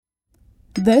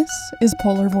This is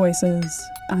Polar Voices.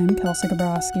 I'm Kelsey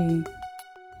Gabrowski.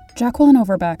 Jacqueline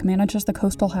Overbeck manages the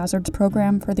Coastal Hazards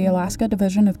Program for the Alaska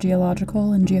Division of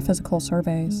Geological and Geophysical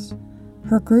Surveys.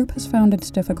 Her group has found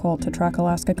it's difficult to track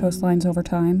Alaska coastlines over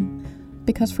time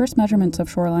because first measurements of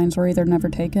shorelines were either never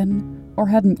taken or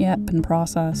hadn't yet been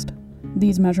processed.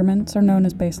 These measurements are known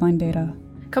as baseline data.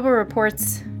 A couple of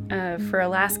reports for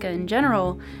Alaska in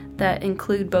general that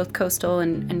include both coastal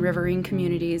and riverine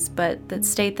communities, but that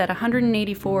state that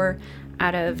 184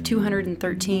 out of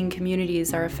 213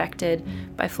 communities are affected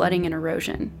by flooding and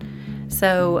erosion.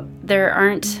 So there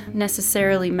aren't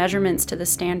necessarily measurements to the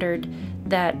standard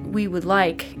that we would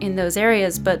like in those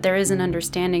areas, but there is an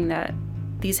understanding that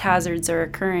these hazards are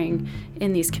occurring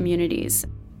in these communities.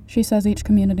 She says each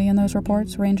community in those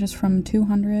reports ranges from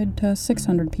 200 to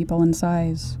 600 people in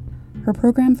size. Her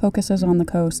program focuses on the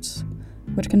coasts,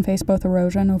 which can face both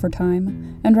erosion over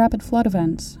time and rapid flood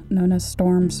events known as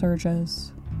storm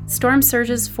surges. Storm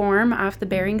surges form off the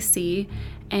Bering Sea,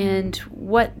 and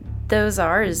what those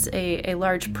are is a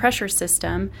large pressure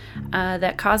system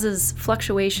that causes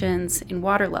fluctuations in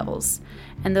water levels.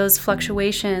 And those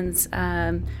fluctuations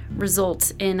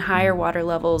result in higher water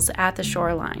levels at the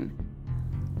shoreline.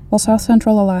 While South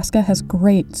Central Alaska has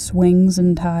great swings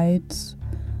in tides,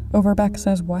 Overbeck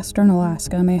says western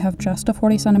Alaska may have just a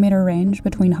 40-centimeter range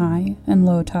between high and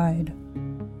low tide.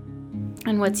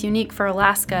 And what's unique for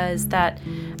Alaska is that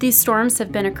these storms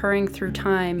have been occurring through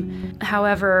time.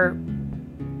 However,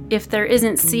 if there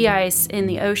isn't sea ice in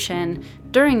the ocean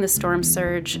during the storm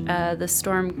surge, the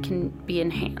storm can be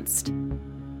enhanced.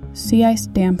 Sea ice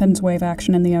dampens wave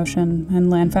action in the ocean, and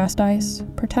landfast ice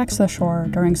protects the shore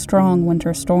during strong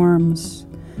winter storms.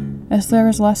 As there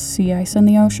is less sea ice in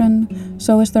the ocean,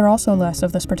 so is there also less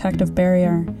of this protective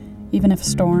barrier, even if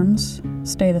storms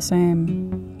stay the same.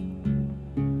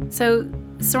 So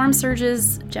storm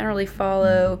surges generally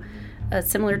follow a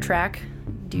similar track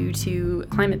due to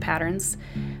climate patterns,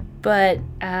 but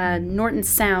Norton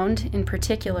Sound in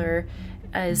particular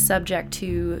is subject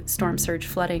to storm surge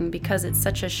flooding because it's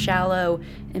such a shallow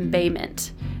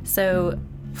embayment. So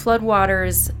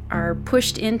floodwaters are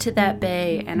pushed into that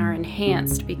bay and are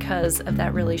enhanced because of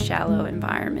that really shallow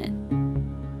environment.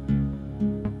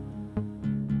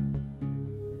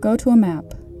 Go to a map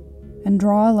and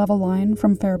draw a level line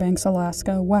from Fairbanks,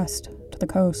 Alaska, west to the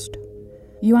coast.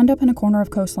 You end up in a corner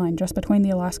of coastline just between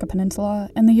the Alaska Peninsula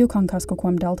and the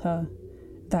Yukon-Kuskokwim Delta.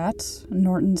 That's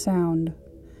Norton Sound.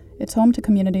 It's home to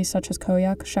communities such as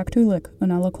Koyuk, Shaktoolik,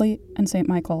 Unalakleet, and St.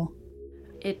 Michael.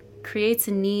 It creates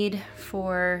a need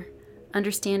for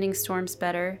understanding storms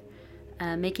better,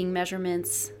 making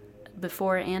measurements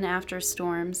before and after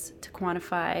storms to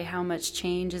quantify how much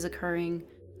change is occurring.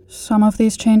 Some of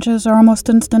these changes are almost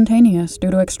instantaneous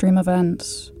due to extreme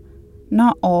events.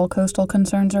 Not all coastal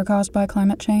concerns are caused by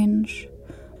climate change,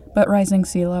 but rising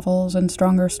sea levels and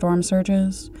stronger storm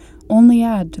surges only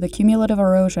add to the cumulative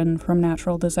erosion from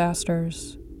natural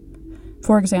disasters.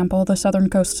 For example, the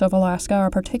southern coasts of Alaska are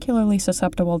particularly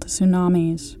susceptible to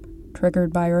tsunamis,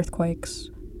 triggered by earthquakes.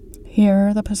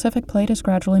 Here, the Pacific Plate is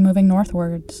gradually moving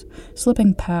northwards,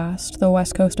 slipping past the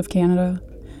west coast of Canada,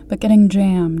 but getting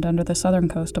jammed under the southern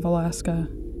coast of Alaska.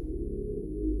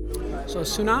 So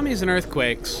tsunamis and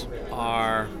earthquakes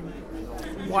are,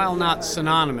 while not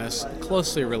synonymous,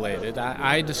 closely related.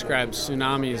 I describe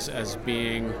tsunamis as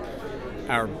being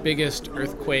our biggest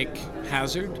earthquake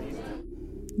hazard.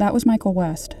 That was Michael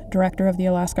West, director of the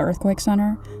Alaska Earthquake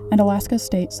Center and Alaska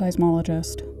state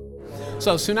seismologist.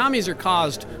 So tsunamis are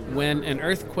caused when an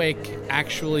earthquake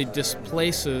actually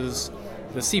displaces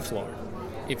the seafloor.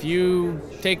 If you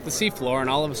take the seafloor and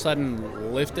all of a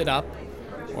sudden lift it up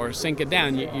or sink it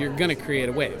down, you're going to create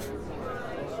a wave.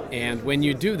 And when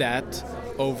you do that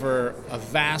over a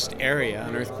vast area,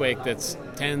 an earthquake that's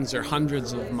tens or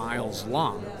hundreds of miles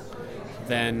long,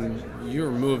 then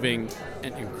you're moving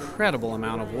an incredible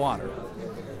amount of water.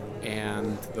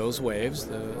 And those waves,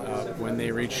 when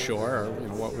they reach shore, are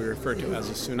what we refer to as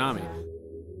a tsunami.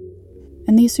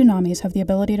 And these tsunamis have the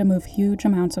ability to move huge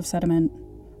amounts of sediment,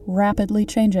 rapidly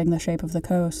changing the shape of the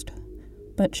coast.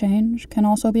 But change can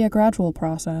also be a gradual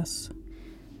process.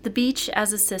 The beach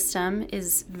as a system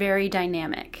is very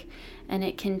dynamic, and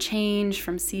it can change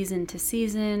from season to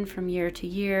season, from year to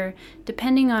year,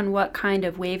 depending on what kind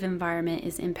of wave environment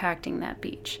is impacting that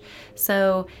beach.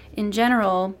 So in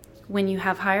general, when you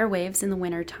have higher waves in the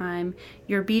wintertime,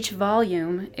 your beach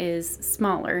volume is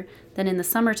smaller than in the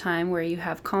summertime where you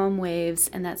have calm waves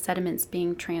and that sediment's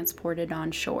being transported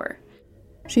on shore.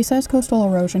 She says coastal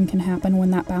erosion can happen when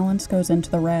that balance goes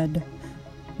into the red,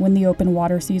 when the open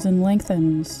water season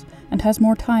lengthens and has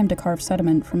more time to carve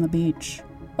sediment from the beach.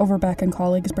 Overbeck and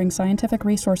colleagues bring scientific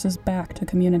resources back to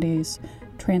communities,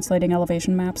 translating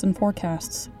elevation maps and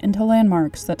forecasts into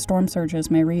landmarks that storm surges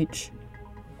may reach.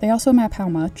 They also map how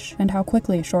much and how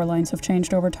quickly shorelines have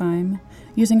changed over time,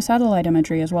 using satellite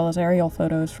imagery as well as aerial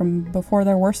photos from before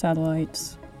there were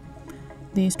satellites.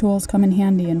 These tools come in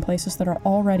handy in places that are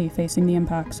already facing the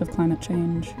impacts of climate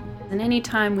change. And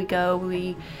anytime we go,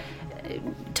 we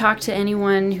talk to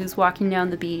anyone who's walking down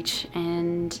the beach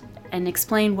and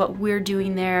explain what we're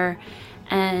doing there.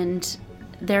 And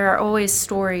there are always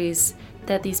stories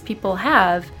that these people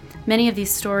have. Many of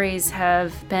these stories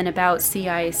have been about sea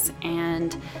ice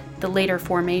and the later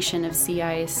formation of sea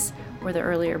ice or the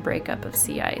earlier breakup of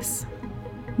sea ice.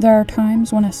 There are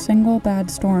times when a single bad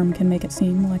storm can make it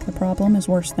seem like the problem is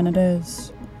worse than it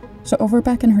is. So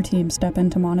Overbeck and her team step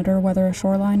in to monitor whether a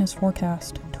shoreline is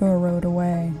forecast to erode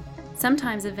away.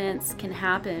 Sometimes events can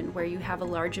happen where you have a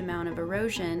large amount of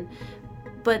erosion,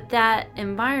 but that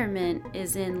environment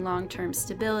is in long-term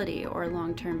stability or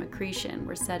long-term accretion,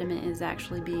 where sediment is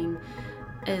actually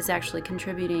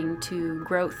contributing to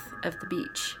growth of the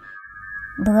beach.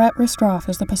 Barrett Ristroff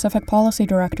is the Pacific Policy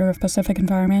Director of Pacific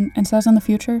Environment and says in the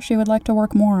future she would like to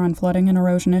work more on flooding and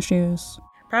erosion issues.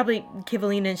 Probably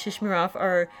Kivalina and Shishmaref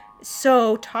are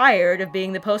so tired of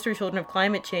being the poster children of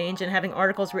climate change and having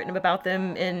articles written about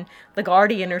them in The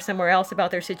Guardian or somewhere else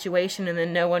about their situation, and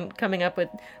then no one coming up with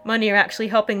money or actually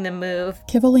helping them move.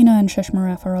 Kivalina and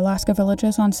Shishmaref are Alaska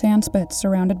villages on sand spits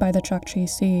surrounded by the Chukchi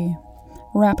Sea.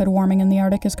 Rapid warming in the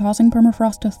Arctic is causing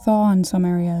permafrost to thaw in some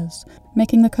areas,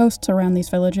 making the coasts around these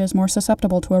villages more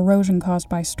susceptible to erosion caused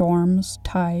by storms,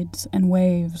 tides, and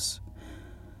waves.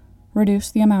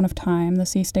 Reduce the amount of time the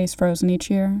sea stays frozen each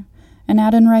year, and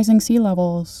add in rising sea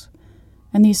levels,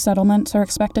 and these settlements are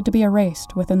expected to be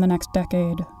erased within the next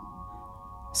decade.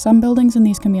 Some buildings in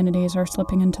these communities are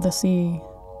slipping into the sea.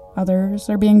 Others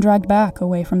are being dragged back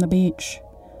away from the beach.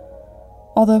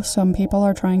 Although some people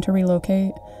are trying to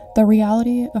relocate, the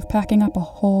reality of packing up a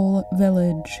whole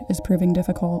village is proving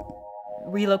difficult.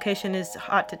 Relocation is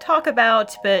hot to talk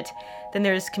about, but then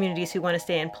there's communities who want to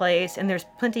stay in place, and there's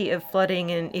plenty of flooding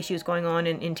and issues going on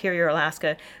in interior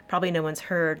Alaska. Probably no one's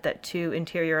heard that 2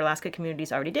 interior Alaska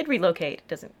communities already did relocate. It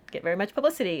doesn't get very much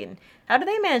publicity, and how do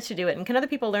they manage to do it, and can other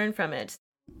people learn from it?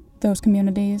 Those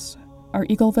communities are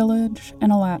Eagle Village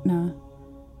and Alatna,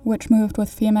 which moved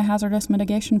with FEMA Hazardous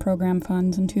Mitigation Program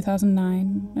funds in 2009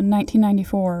 and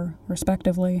 1994,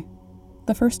 respectively.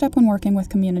 The first step when working with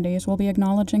communities will be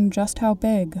acknowledging just how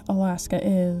big Alaska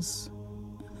is.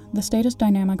 The state is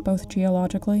dynamic both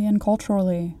geologically and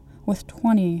culturally, with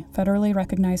 20 federally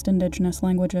recognized indigenous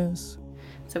languages.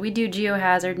 So we do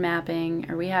geohazard mapping,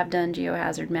 or we have done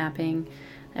geohazard mapping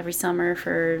every summer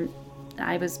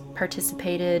I was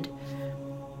participated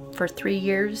for 3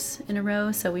 years in a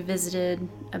row, so we visited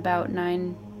about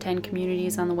 9-10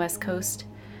 communities on the West Coast.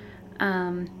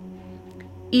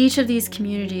 Each of these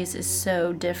communities is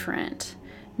so different.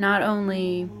 Not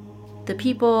only the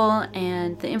people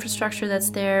and the infrastructure that's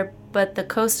there, but the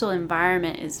coastal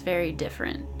environment is very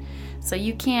different. So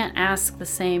you can't ask the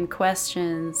same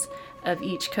questions of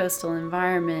each coastal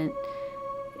environment.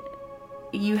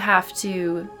 You have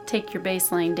to take your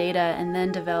baseline data and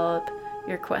then develop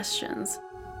your questions.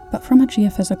 But from a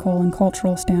geophysical and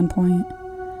cultural standpoint,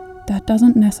 that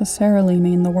doesn't necessarily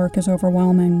mean the work is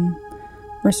overwhelming.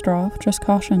 Ristroff just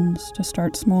cautions to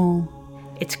start small.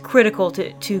 It's critical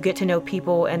to get to know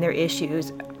people and their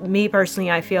issues. Me personally,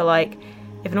 I feel like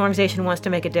if an organization wants to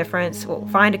make a difference, well,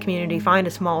 find a community, find a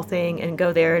small thing, and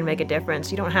go there and make a difference.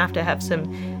 You don't have to have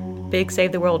some big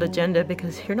save the world agenda,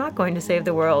 because you're not going to save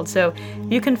the world. So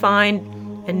you can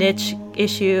find a niche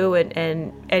issue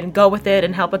and go with it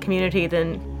and help a community,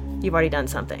 then you've already done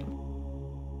something.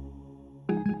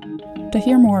 To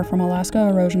hear more from Alaska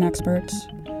erosion experts,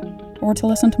 or to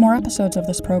listen to more episodes of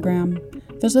this program,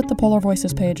 visit the Polar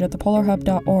Voices page at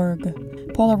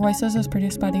thepolarhub.org. Polar Voices is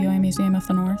produced by the UA Museum of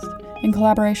the North in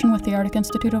collaboration with the Arctic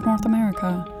Institute of North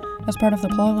America as part of the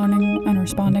Polar Learning and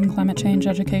Responding Climate Change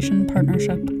Education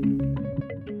Partnership.